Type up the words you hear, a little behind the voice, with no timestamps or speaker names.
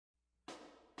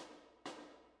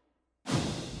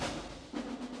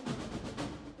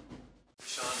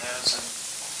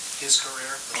his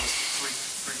career, those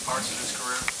three parts of his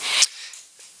career?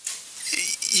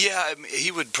 Yeah, I mean,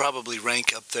 he would probably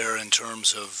rank up there in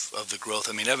terms of the growth.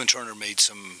 I mean, Evan Turner made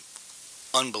some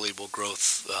unbelievable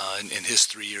growth in his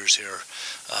 3 years here,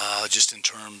 just in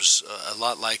terms, a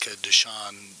lot like a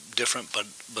Deshaun, different but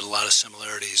a lot of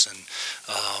similarities, and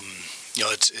you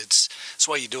know, it's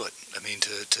why you do it. I mean,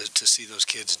 to see those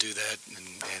kids do that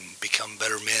and become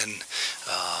better men,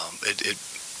 it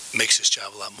makes this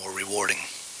job a lot more rewarding.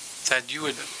 Thad, you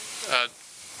had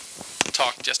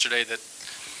talked yesterday that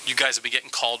you guys have been getting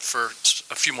called for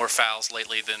a few more fouls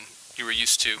lately than you were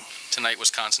used to. Tonight,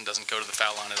 Wisconsin doesn't go to the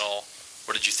foul line at all.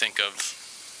 What did you think of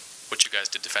what you guys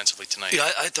did defensively tonight?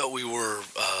 Yeah, I thought we were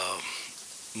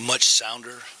much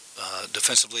sounder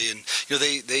defensively, and you know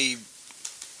they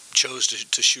chose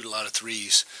to shoot a lot of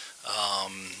threes,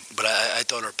 but I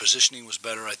thought our positioning was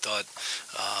better. I thought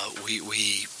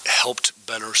we helped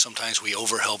better. Sometimes we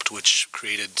overhelped, which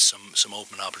created some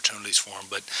open opportunities for them.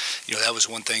 But you know, that was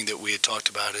one thing that we had talked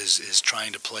about is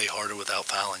trying to play harder without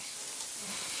fouling.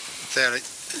 Thad,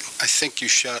 I think you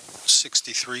shot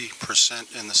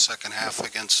 63% in the second half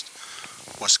against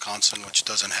Wisconsin, which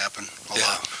doesn't happen a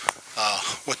lot.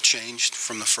 What changed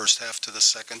from the first half to the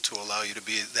second to allow you to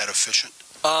be that efficient?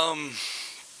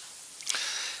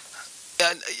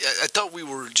 I thought we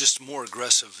were just more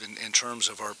aggressive in terms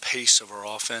of our pace of our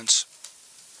offense,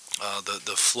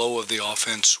 the flow of the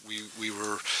offense. We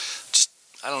were just,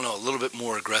 I don't know, a little bit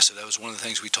more aggressive. That was one of the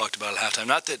things we talked about at halftime.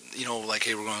 Not that, you know, like,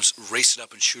 hey, we're going to race it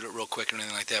up and shoot it real quick or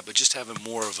anything like that, but just having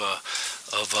more of a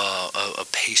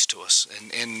pace to us.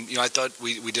 And you know, I thought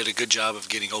we did a good job of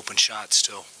getting open shots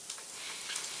too.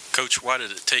 Coach, why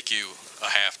did it take you a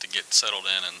half to get settled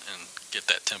in and get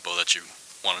that tempo that you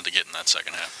wanted to get in that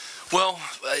second half? Well,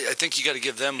 I think you got to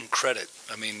give them credit.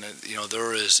 I mean, you know,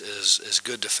 they're as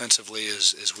good defensively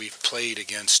as we've played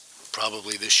against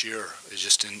probably this year,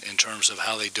 just in terms of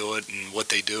how they do it and what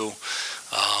they do.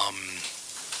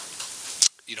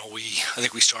 You know, I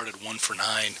think we started 1 for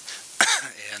 9,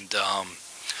 and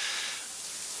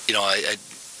you know, I a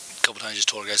couple times just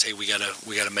told our guys, hey, we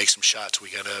gotta make some shots. We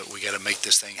gotta make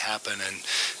this thing happen. And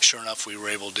sure enough, we were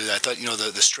able to do that. I thought, you know,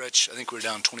 the stretch, I think we were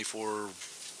down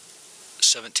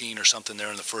 24-17 or something there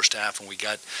in the first half, and we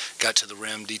got to the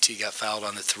rim. DT got fouled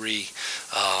on the 3.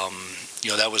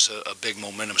 You know, that was a big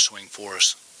momentum swing for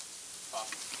us.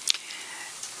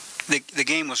 The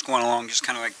game was going along just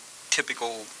kind of like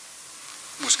typical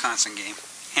Wisconsin game,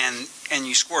 and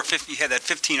you score 50. You had that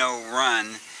 15-0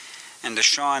 run, and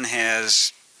Deshaun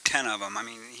has 10 of them. I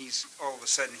mean, he's all of a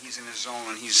sudden he's in his zone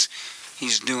and he's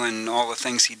doing all the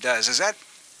things he does. Is that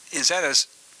an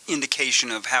indication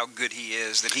of how good he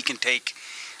is, that he can take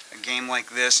a game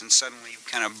like this and suddenly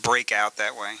kind of break out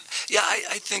that way? Yeah,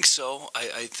 I think so.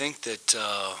 I think that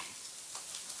I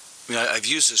mean, I've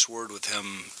used this word with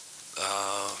him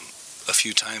a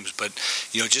few times, but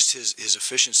you know, just his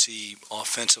efficiency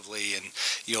offensively, and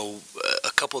you know,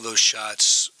 a couple of those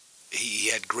shots. He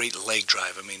had great leg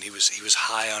drive. I mean, he was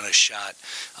high on his shot.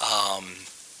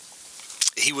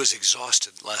 He was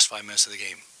exhausted the last 5 minutes of the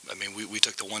game. I mean, we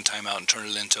took the one timeout and turned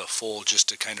it into a full just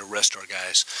to kind of rest our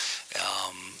guys.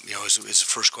 You know, his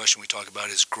first question we talk about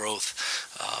his growth.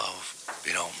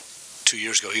 You know, 2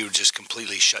 years ago he would just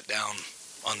completely shut down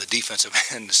on the defensive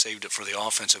end and saved it for the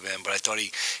offensive end. But I thought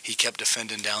he kept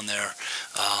defending down there.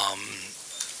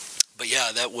 But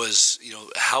yeah, that was, you know,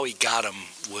 how he got him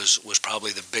was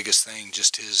probably the biggest thing.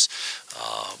 Just his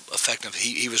effectiveness.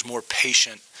 He was more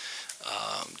patient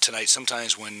tonight.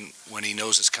 Sometimes when he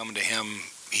knows it's coming to him,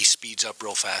 he speeds up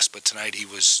real fast. But tonight he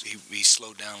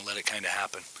slowed down and let it kind of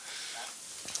happen.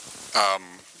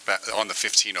 On the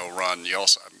 15-0 run, you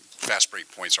also fast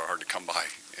break points are hard to come by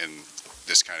in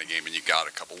this kind of game, and you got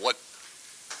a couple. What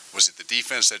was it? The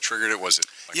defense that triggered it? Was it?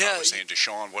 Like I was saying,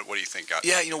 Deshaun. What do you think got?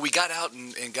 Yeah, you know, we got out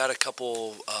and got a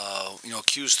couple. You know,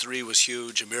 Q's 3 was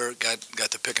huge. Amir got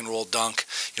the pick and roll dunk.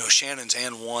 You know, Shannon's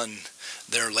and 1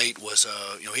 there late was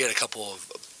you know, he had a couple of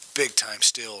big time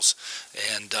steals,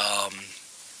 and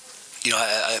you know,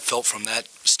 I felt from that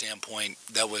standpoint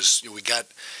that was, you know, we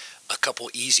got a couple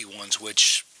easy ones,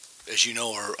 which, as you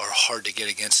know, are hard to get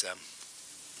against them.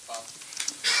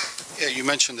 Yeah, you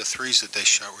mentioned the threes that they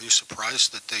shot. Were you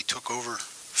surprised that they took over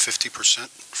 50%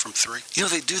 from 3? You know,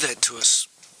 they do that to us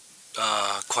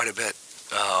quite a bit.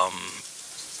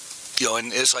 You know,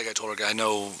 and it's like I told her, I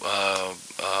know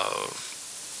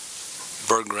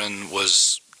Berggren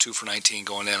was 2 for 19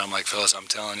 going in. I'm like, fellas, I'm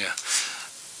telling you,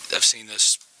 I've seen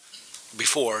this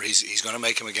before. He's going to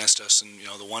make him against us, and you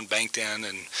know, the one banked in,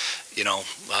 and you know,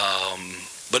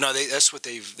 but no, that's what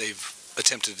they've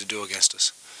attempted to do against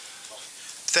us.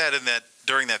 Thad, in that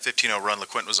during that 15-0 run,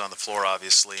 LeQuinton was on the floor,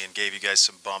 obviously, and gave you guys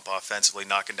some bump offensively,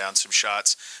 knocking down some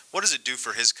shots. What does it do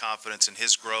for his confidence and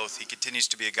his growth? He continues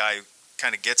to be a guy who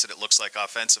kind of gets it looks like,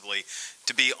 offensively,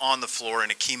 to be on the floor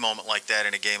in a key moment like that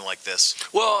in a game like this.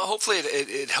 Well, hopefully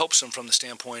it helps him from the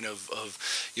standpoint of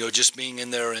just being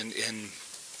in there in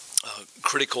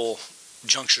critical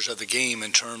junctures of the game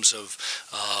in terms of,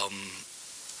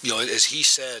 as he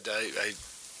said,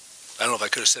 I don't know if I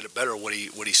could have said it better. What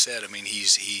he said. I mean,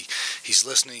 he's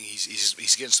listening.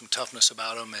 He's getting some toughness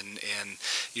about him, and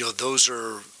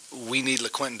we need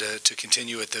LeQuinton to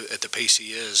continue at the pace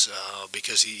he is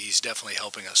because he's definitely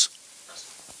helping us.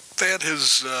 Thad,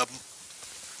 has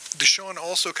Deshaun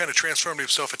also kind of transformed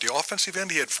himself at the offensive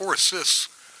end? He had 4 assists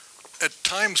at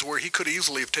times where he could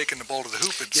easily have taken the ball to the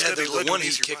hoop. Instead, the one he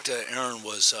kicked to Aaron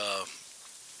was.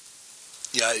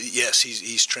 Yes,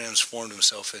 he's transformed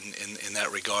himself in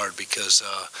that regard because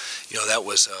that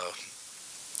was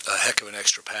a heck of an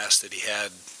extra pass that he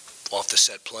had off the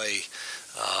set play.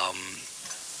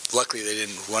 Luckily, they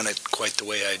didn't run it quite the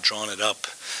way I had drawn it up,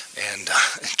 and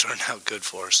it turned out good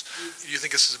for us. You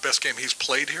think this is the best game he's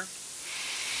played here?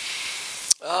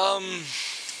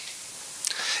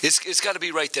 It's got to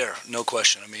be right there, no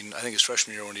question. I mean, I think his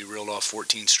freshman year when he reeled off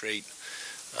 14 straight.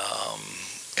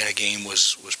 And a game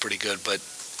was pretty good, but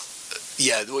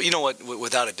yeah, you know what?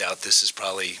 Without a doubt, this is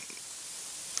probably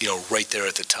right there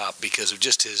at the top because of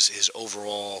just his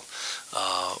overall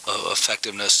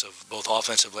effectiveness of both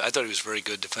offensively. I thought he was very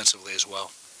good defensively as well.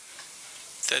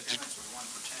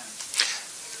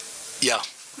 Yeah.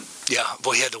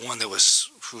 Well, he had the one that was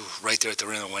right there at the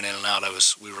rim that went in and out.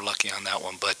 We were lucky on that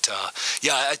one, but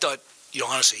I thought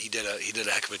honestly he did a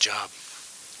heck of a job.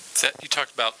 You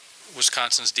talked about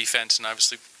Wisconsin's defense, and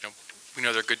obviously, we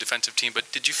know they're a good defensive team, but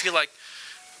did you feel like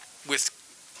with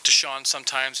Deshaun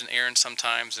sometimes and Aaron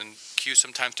sometimes and Q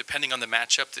sometimes, depending on the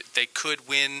matchup, that they could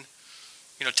win,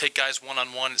 take guys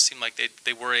one-on-one? It seemed like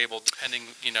they were able,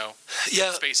 depending,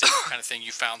 spacing kind of thing,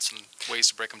 you found some ways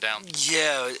to break them down.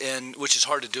 Yeah, and which is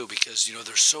hard to do because,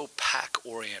 they're so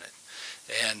pack-oriented.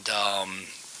 And,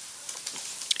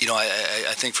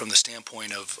 I think from the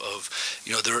standpoint of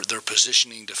their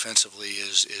positioning defensively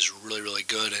is really, really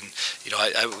good. And,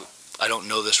 I don't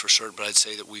know this for certain, but I'd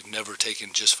say that we've never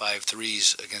taken just 5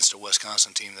 threes against a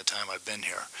Wisconsin team the time I've been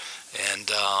here.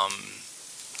 And,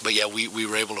 but yeah, we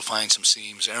were able to find some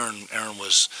seams. Aaron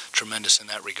was tremendous in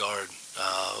that regard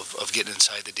of getting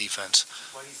inside the defense.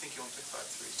 Why do you think you only took 5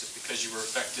 threes? Just because you were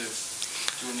effective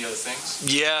doing the other things?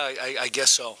 Yeah, I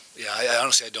guess so. Yeah, I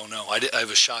honestly don't know. I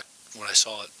was shocked when I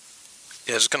saw it.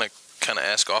 Yeah, I was going to kind of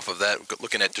ask off of that,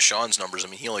 looking at Deshaun's numbers. I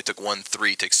mean, he only took 1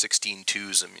 3, took 16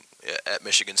 twos. I mean, at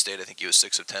Michigan State, I think he was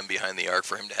 6 of 10 behind the arc.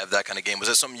 For him to have that kind of game, was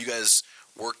that something you guys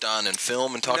worked on in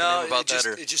film and talking to him about that?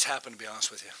 No, it just happened, to be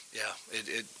honest with you. Yeah,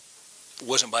 it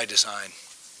wasn't by design.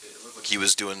 It looked like he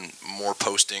was doing more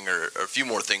posting or a few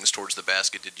more things towards the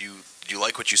basket. Did you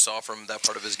like what you saw from that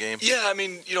part of his game? Yeah, I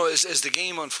mean, as the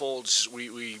game unfolds,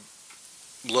 we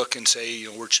look and say,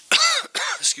 we're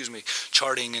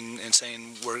charting and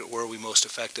saying where are we most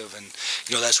effective, and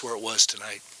that's where it was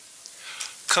tonight.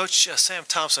 Coach, Sam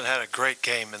Thompson had a great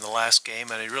game in the last game,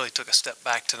 and he really took a step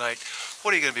back tonight.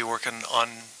 What are you going to be working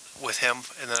on with him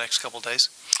in the next couple of days?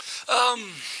 I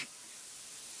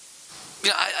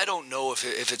don't know if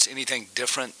it's anything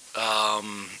different.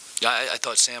 I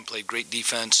thought Sam played great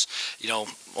defense.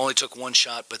 Only took 1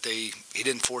 shot, but he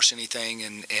didn't force anything.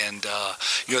 And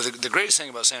the greatest thing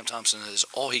about Sam Thompson is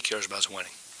all he cares about is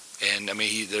winning. And I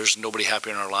mean, there's nobody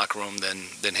happier in our locker room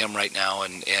than him right now,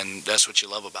 and that's what you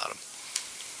love about him.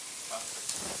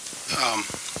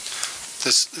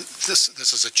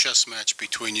 This is a chess match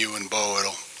between you and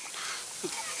Bo.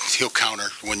 He'll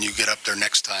counter when you get up there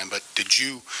next time. But the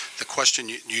question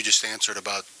you just answered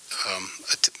about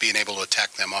being able to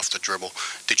attack them off the dribble,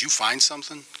 did you find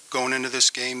something going into this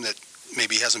game that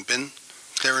maybe hasn't been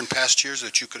there in past years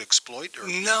that you could exploit? Or?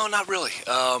 No, not really.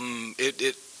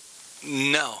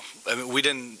 No. I mean, we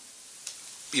didn't,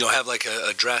 have like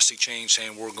a drastic change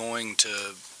saying we're going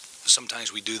to.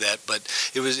 Sometimes we do that, but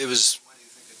it was.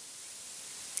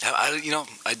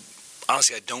 I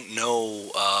honestly don't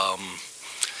know. I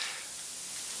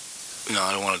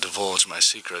don't want to divulge my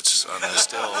secrets on this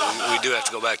still. We do have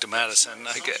to go back to Madison.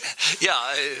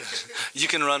 You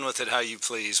can run with it how you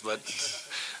please, but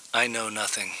I know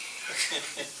nothing.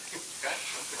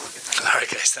 All right,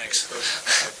 guys, thanks.